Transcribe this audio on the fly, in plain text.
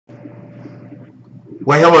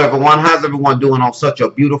Well, hello everyone. How's everyone doing on such a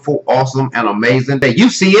beautiful, awesome, and amazing day? You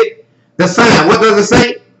see it. The sign. What does it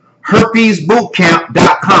say?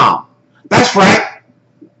 Herpesbootcamp.com. That's right.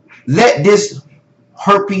 Let this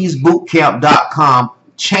herpesbootcamp.com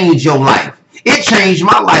change your life. It changed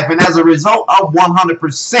my life, and as a result of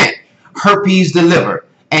 100% herpes delivered.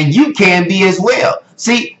 And you can be as well.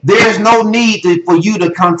 See, there's no need for you to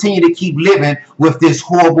continue to keep living with this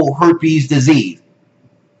horrible herpes disease.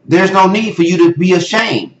 There's no need for you to be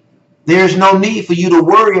ashamed. There's no need for you to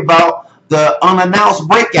worry about the unannounced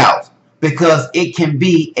breakouts, because it can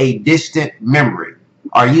be a distant memory.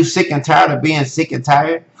 Are you sick and tired of being sick and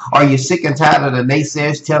tired? Are you sick and tired of the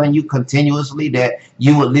naysayers telling you continuously that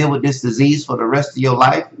you will live with this disease for the rest of your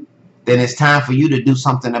life? Then it's time for you to do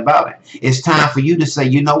something about it. It's time for you to say,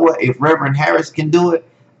 you know what? If Reverend Harris can do it,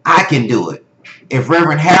 I can do it. If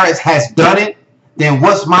Reverend Harris has done it, then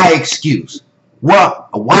what's my excuse? Well,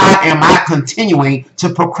 why am I continuing to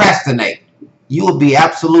procrastinate? You will be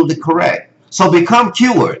absolutely correct. So become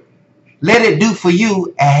cured. Let it do for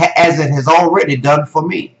you as it has already done for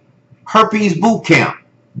me.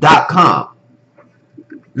 Herpesbootcamp.com.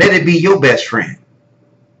 Let it be your best friend.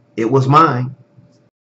 It was mine.